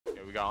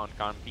we got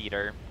on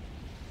Peter.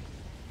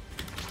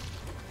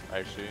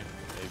 Actually,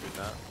 maybe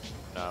not.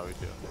 No, we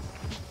do.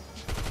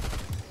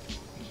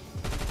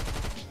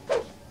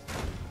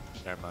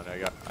 Never mind,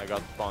 I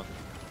got fun.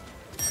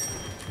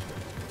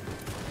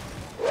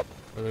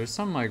 Bro, there's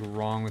something like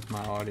wrong with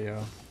my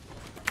audio.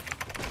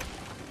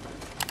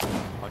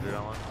 100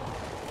 on one.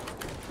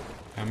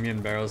 I'm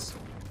getting barrels.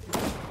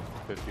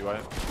 50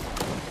 white.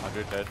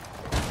 100 dead.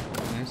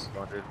 Nice.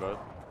 200 both.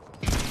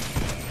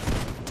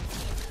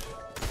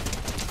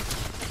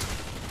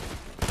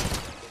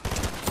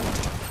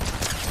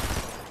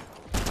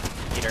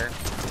 Peter.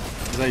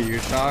 Is that you,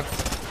 Shock?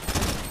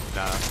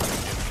 Nah.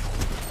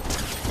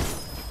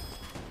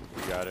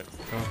 You got it.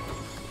 Cool.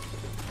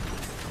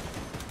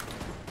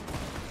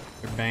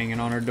 They're banging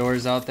on our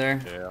doors out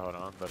there. Yeah, hold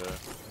on, but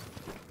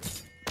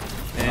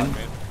In.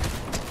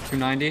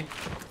 290.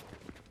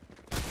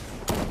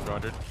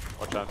 200.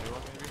 Watch out, new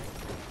one maybe?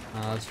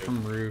 That's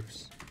from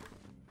roofs.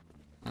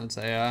 That's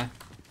AI.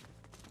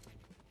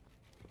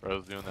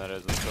 Bro's doing that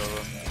as a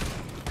solo.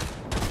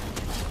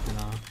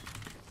 No.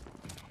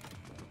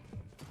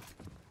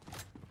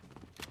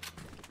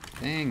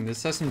 Dang,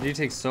 this SMG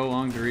takes so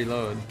long to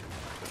reload.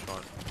 Which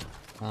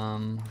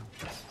one?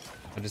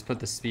 I just put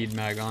the speed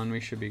mag on. We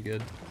should be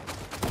good.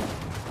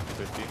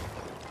 50.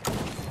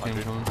 Can't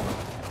 100. phone.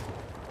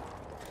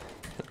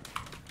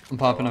 I'm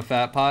popping a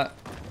fat pot.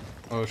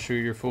 Oh,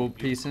 shoot your full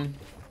piece in.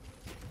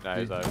 Nah,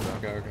 he's out.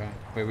 Okay, okay.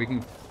 Wait, we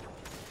can.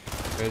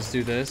 Let's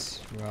do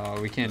this. Oh,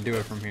 we can't do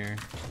it from here.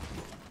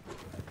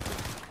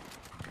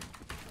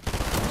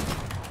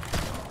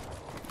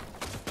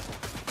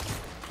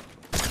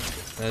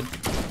 Dead.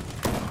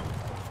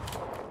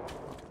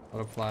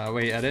 Let it fly.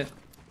 Wait, edit.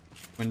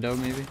 Window,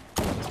 maybe?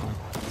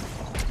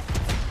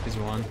 He's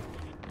one.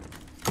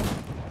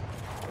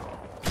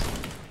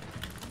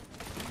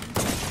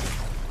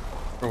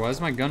 Bro, why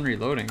is my gun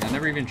reloading? I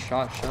never even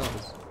shot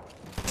shells.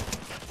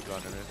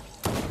 Gun in it.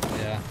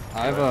 Yeah,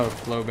 I have a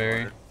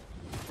flowberry.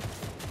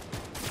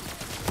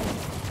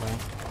 Okay.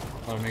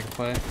 Ought to make a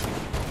play.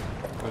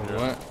 Oh,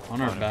 what?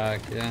 On our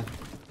back, yeah.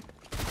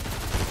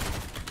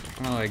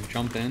 I'm gonna like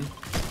jump in.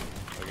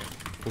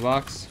 Full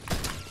box.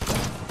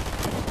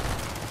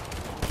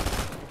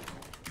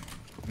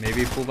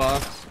 Maybe full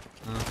box.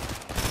 I'm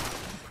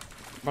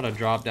about to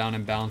drop down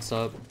and bounce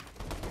up.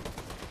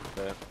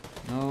 Okay.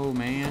 No,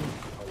 man.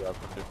 I'll go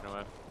from different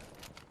way.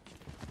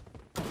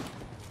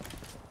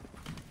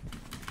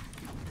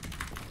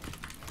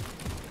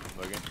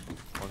 Looking.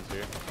 One's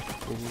here.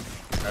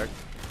 Back.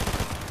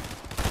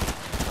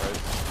 Right.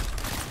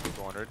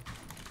 200.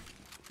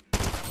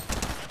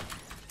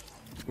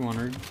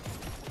 200.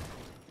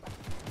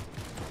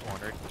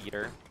 200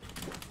 meter.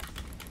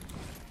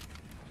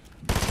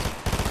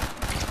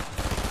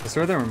 I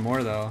swear there were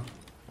more though.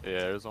 Yeah,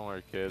 there's one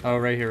more kid. Oh,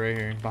 right here, right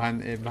here.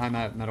 Behind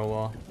that metal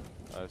wall.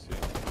 I see.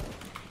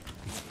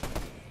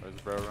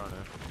 Where's bro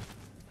running?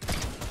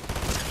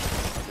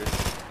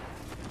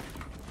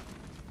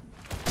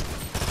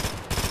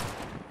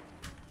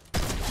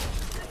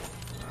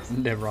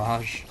 100. The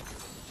Raj.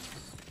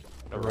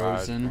 The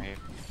Rosen. Raj,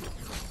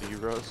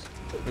 Zeros.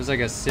 There's like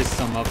a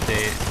system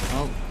update.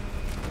 Oh.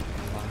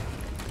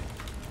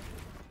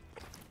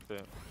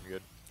 Yeah,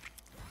 good.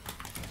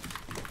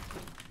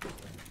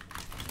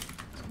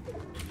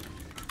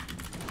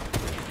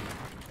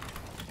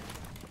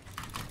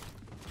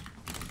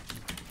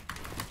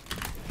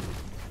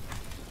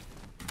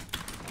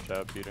 Shout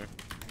out, Peter.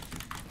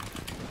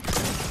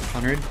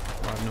 100? I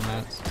have no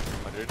mats.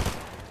 100?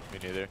 Me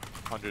neither.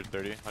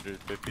 130,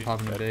 150.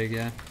 Popping a big,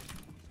 yeah.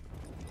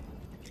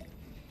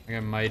 I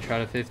might try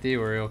to 50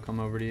 or he'll come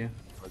over to you.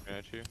 Looking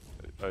at you.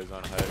 Oh, he's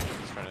on head.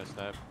 He's trying to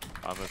snap.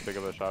 I'm gonna pick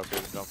up a shotgun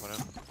and jump on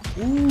him.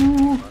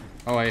 Ooh.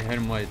 Oh, I hit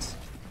him whites.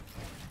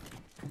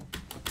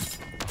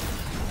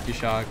 He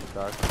shocked.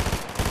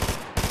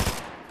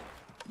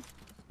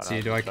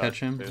 See, do I catch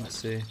him? Let's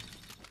see.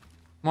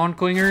 Come on,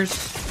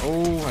 clingers.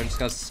 Oh, I just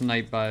got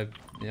sniped by.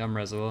 Yeah, I'm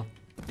Reswell.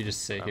 You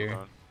just sit here.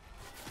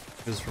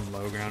 This is from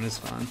low ground. It's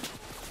fine.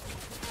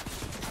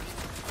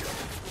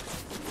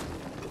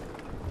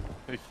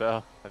 He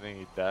fell. I think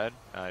he died.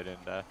 No, he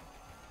didn't die.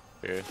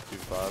 Here, 2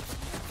 pops.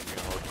 You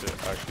can hold it.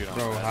 Actually, don't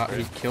Bro, have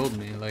he killed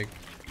me. Like,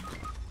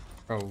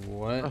 bro,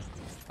 what?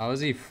 How was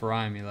he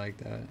frying me like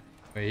that?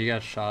 Wait, he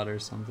got shot or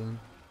something.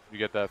 You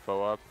get that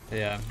foe up?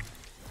 Yeah.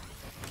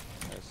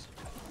 Nice.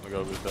 I'm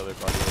gonna go with the other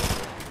body real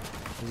quick.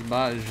 This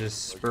bot is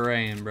just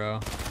spraying, bro.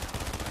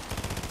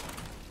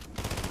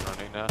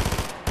 Running now.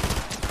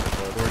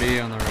 40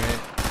 on the right.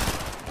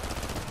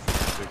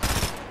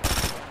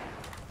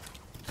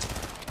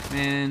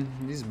 Man,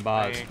 these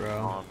bots, bro.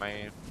 Oh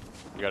man.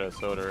 You got a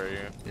soda right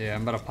here. Yeah,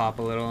 I'm about to pop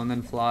a little and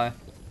then fly.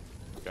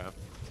 Okay.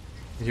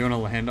 You want to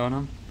land on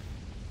him?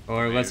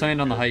 Or let's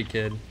land on the height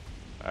kid.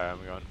 Alright,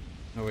 I'm going.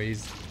 No way,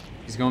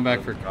 he's going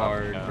back for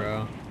card, down.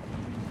 bro.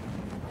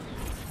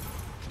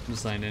 I'm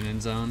just landing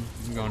in zone.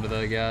 I'm going to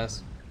the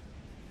gas.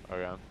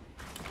 Okay.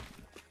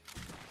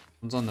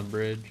 One's on the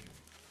bridge.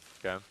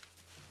 Okay.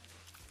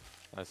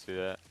 I see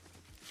that.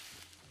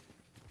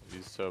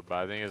 He's so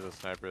bad. I think he's a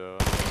sniper though.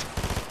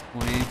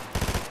 20.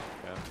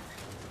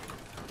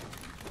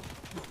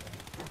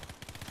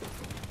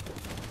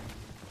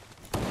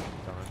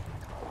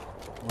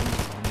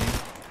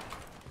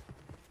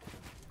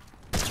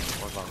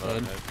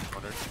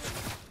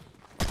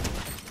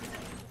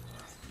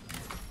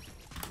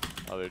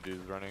 Other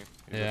dude's running.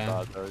 He's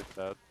Yeah.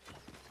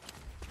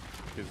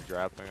 He's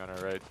grappling on our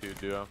right too,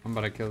 duo. I'm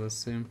about to kill this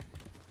soon.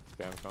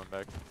 Okay, I'm coming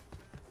back.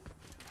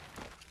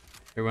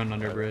 They went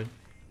under bridge.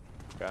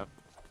 Okay.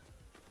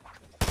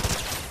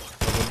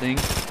 Double dink.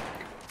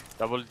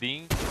 Double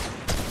dink.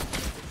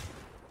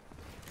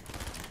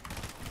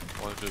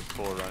 One's just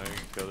full running.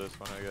 Kill this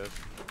one, I guess.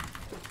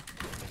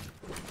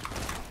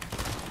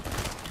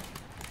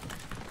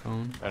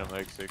 Cone. Hit him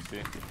like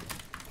 60.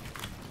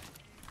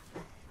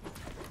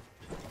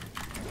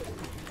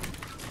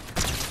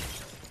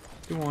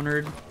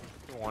 $200.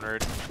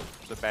 200.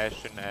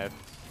 Sebastian Ed.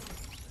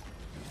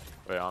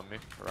 Wait, on me.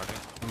 Running.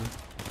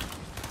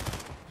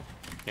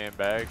 Came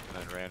back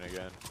and then ran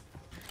again.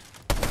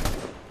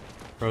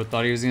 Bro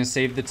thought he was gonna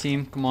save the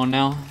team. Come on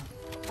now.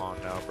 Come on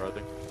now,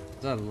 brother.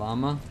 Is that a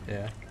llama?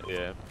 Yeah.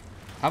 Yeah.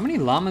 How many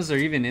llamas are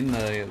even in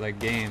the like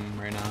game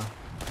right now?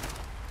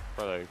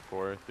 Probably like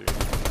 4, 3.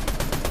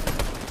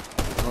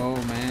 Oh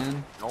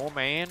man. No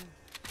man.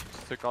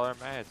 Just took all our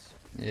mats.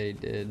 Yeah, he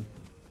did.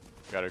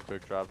 Gotta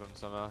quick drop him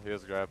somehow. He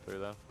has a grappler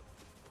though.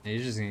 Yeah,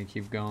 he's just gonna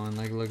keep going.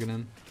 Like, look at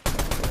him.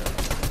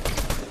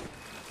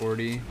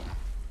 40.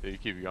 Did you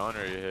keep going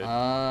or you hit?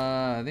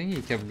 I think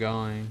he kept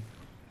going.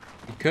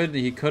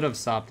 He could have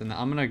stopped in the,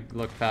 I'm gonna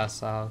look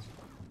past the house.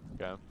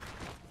 Okay.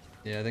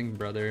 Yeah, I think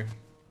brother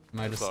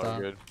might have It's all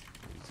stopped. good.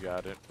 He's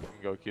got it. We can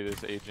go kill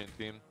this agent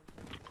team.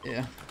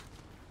 Yeah.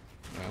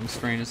 Right, I'm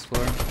spraying his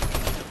floor.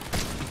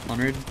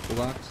 100, full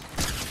box.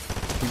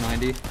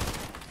 290.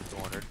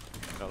 200.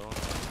 Another one.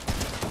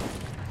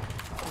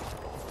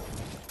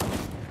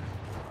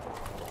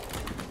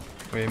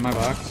 Wait, in my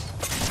box.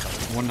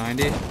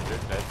 190. Dead.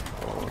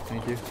 Oh,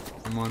 thank you.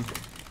 I'm on.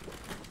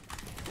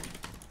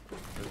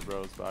 This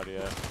bro's body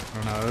at. I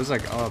don't know, it was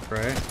like up,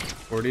 right?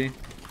 40.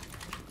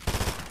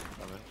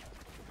 Coming.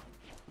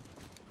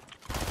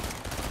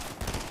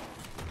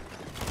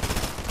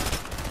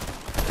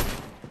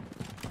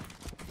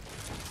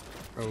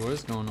 Bro, what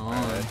is going on?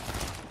 Alright.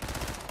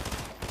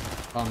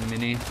 Oh,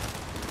 mini.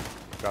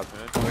 Dropped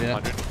in it. Oh yeah.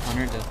 100.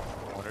 100 dead.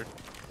 100.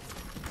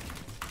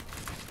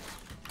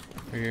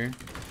 Right here.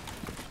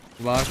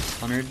 Box,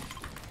 100.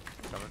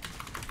 Coming.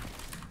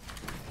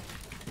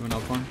 Doing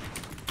up one.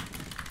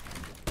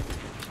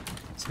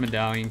 This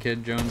medallion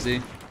kid,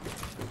 Jonesy.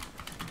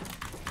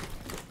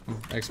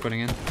 X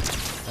putting in.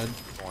 Head.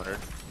 100.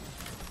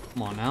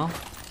 Come on now.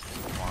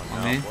 Come on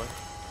On now, me. boy.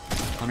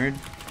 100.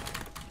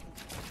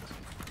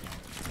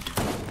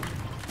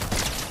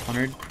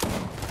 100.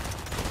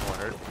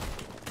 100.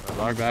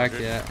 You're back,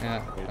 yeah.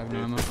 I Good, have good,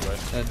 no ammo. good play.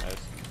 Dead. Nice.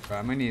 Bro,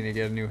 I might need to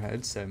get a new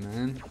headset,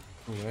 man.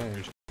 No way.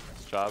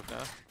 It's chopped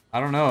now. I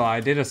don't know. I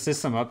did a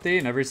system update,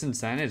 and ever since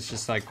then, it's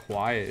just like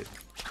quiet.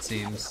 It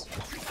seems.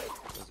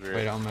 That's weird.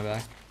 Wait, on my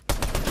back.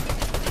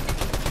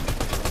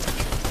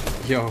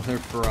 Yo, they're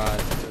fried.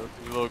 What's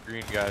the little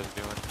green guys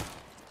doing?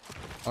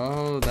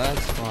 Oh, that's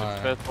why.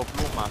 Espejo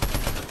pluma.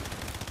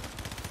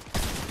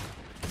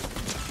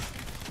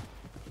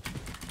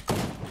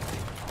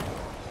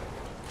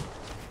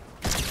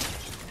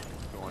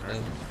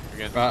 Dead. You're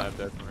getting Bro, sniped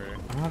at from here.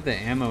 I don't have the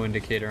ammo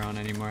indicator on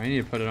anymore. I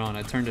need to put it on.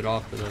 I turned it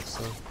off for this,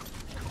 so.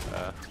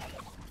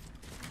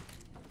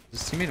 Is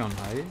this teammate on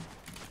height?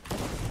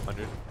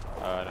 100.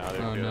 Now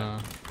they're Oh good. no.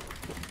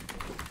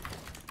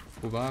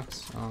 Full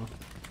box? Oh.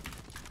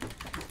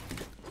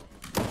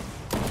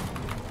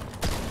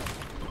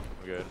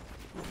 I'm good.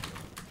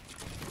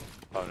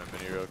 Popping a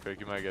mini real quick.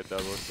 You might get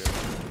double here.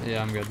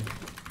 Yeah, I'm good.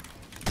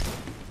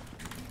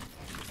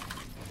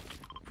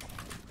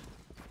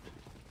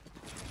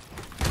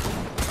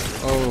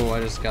 Oh, I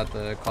just got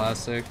the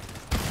classic.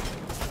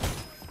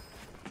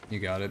 You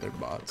got it, they're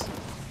bots.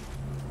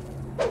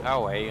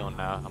 How are you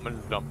now? I'm gonna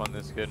dump on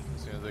this kid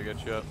as soon as I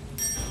get you up.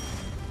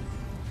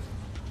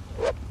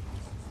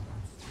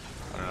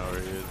 I don't know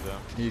where he is though.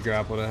 He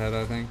grappled ahead,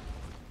 I think.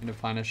 Need to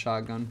find a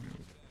shotgun.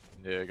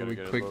 Yeah, I gotta we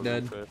get quick a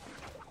dead? quick.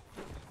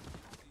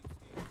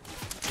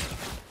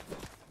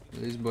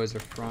 These boys are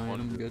frying, One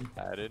I'm just good.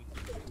 Added.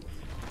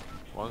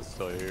 One's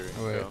still here.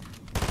 Oh, wait. Go.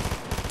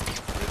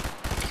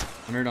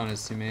 100 on his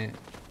teammate.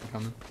 I'm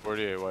coming.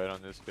 48 white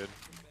on this kid.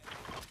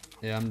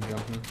 Yeah, I'm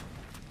jumping.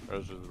 I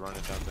was just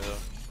running down the hill.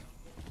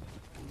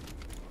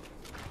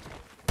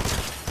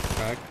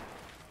 Crack.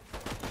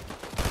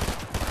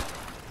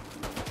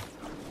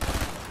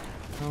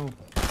 Oh.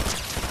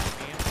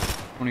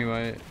 20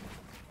 white.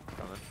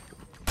 Coming.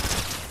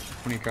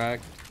 20 crack.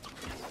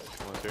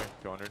 Someone's here.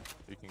 200.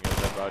 You can get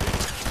that body.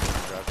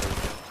 Grab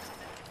everything.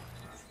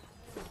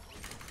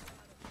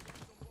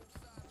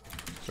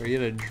 So he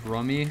had a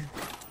drummy.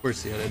 Of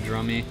course he had a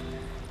drummy.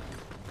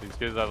 These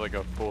kids have like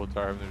a full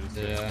tarp. They're just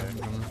sitting Yeah. there. I'm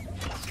coming.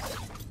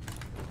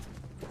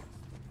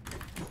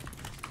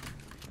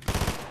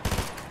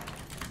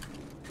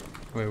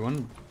 Wait,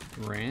 one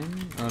ran?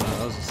 Oh no,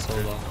 that was a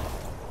solo.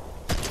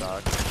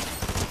 Shocked.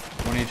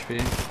 1 HP.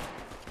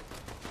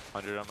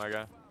 100 on my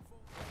guy.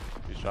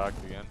 He's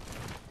shocked again.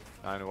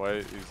 9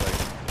 white. He's like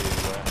 80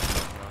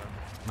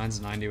 white. Mine's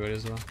 90 weight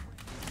as well.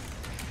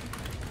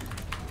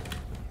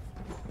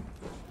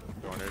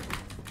 200.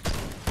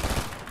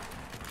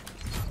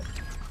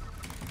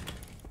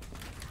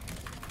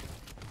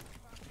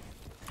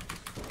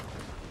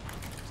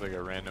 There's like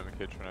a random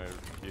kid trying to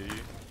get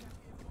you.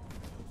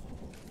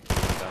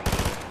 Down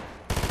there.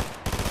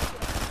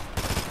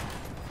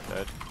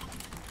 Dead.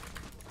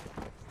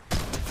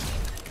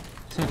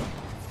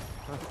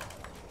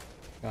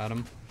 Got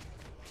him.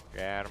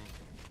 Got him.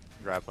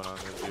 Grappling on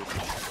this dude.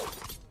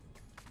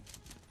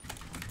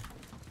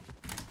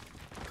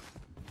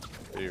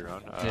 Did he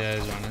run? Yeah,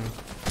 he's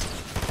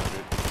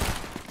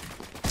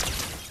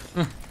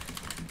running.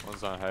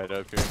 One's on hide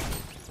up here.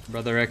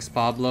 Brother X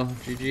Pablo,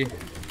 GG.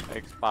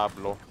 X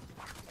Pablo.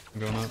 I'm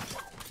going up.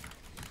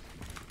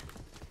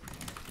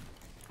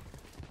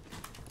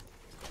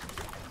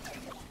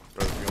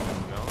 Bro's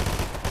going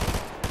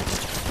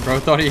down. Bro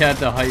thought he had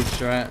the height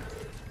strat.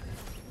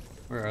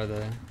 Where are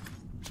they?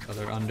 Oh,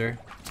 they're under.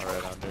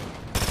 Alright, under.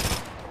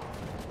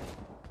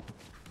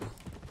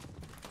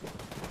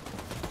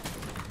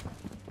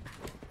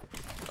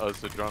 Oh,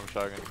 it's the drum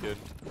shotgun kid.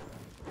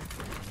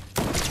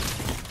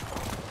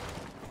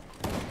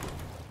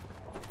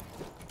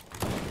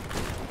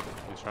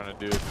 He's trying to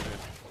do it to me.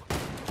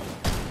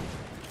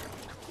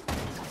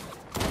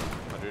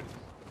 100.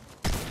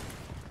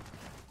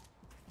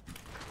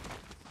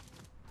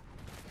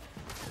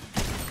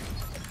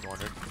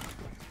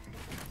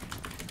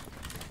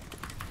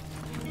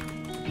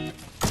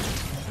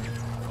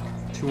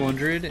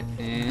 $200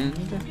 And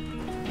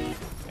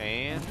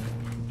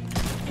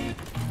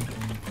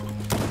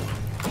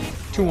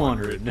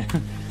 200.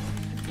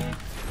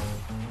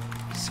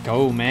 Let's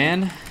go,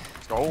 man.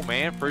 let's go,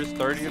 man. First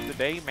 30 of the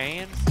day,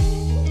 man.